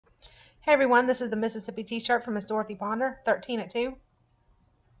Hey everyone, this is the Mississippi T-shirt from Miss Dorothy Ponder, 13 at 2.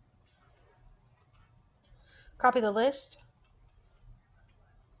 Copy the list.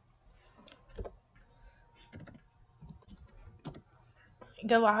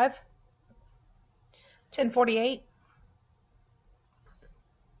 Go live. 10:48.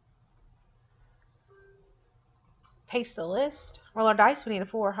 Paste the list. Roll our dice. We need a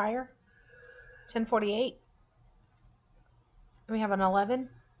 4 or higher. 10:48. We have an 11.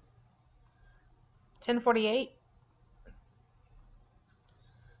 10:48.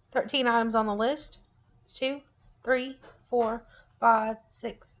 13 items on the list. It's 2, 3, 4, 5,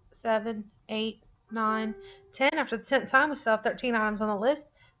 6, 7, 8, 9, 10. After the 10th time, we still have 13 items on the list.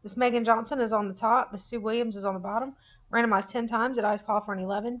 Miss Megan Johnson is on the top. Miss Sue Williams is on the bottom. Randomized 10 times. The dice call for an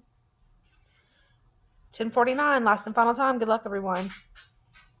 11. 10:49, last and final time. Good luck, everyone.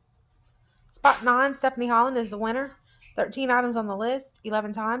 Spot 9, Stephanie Holland is the winner. 13 items on the list,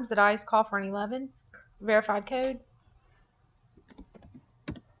 11 times. The dice call for an 11. Verified code.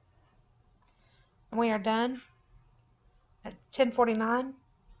 And we are done at 10:49.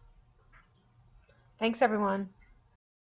 Thanks, everyone.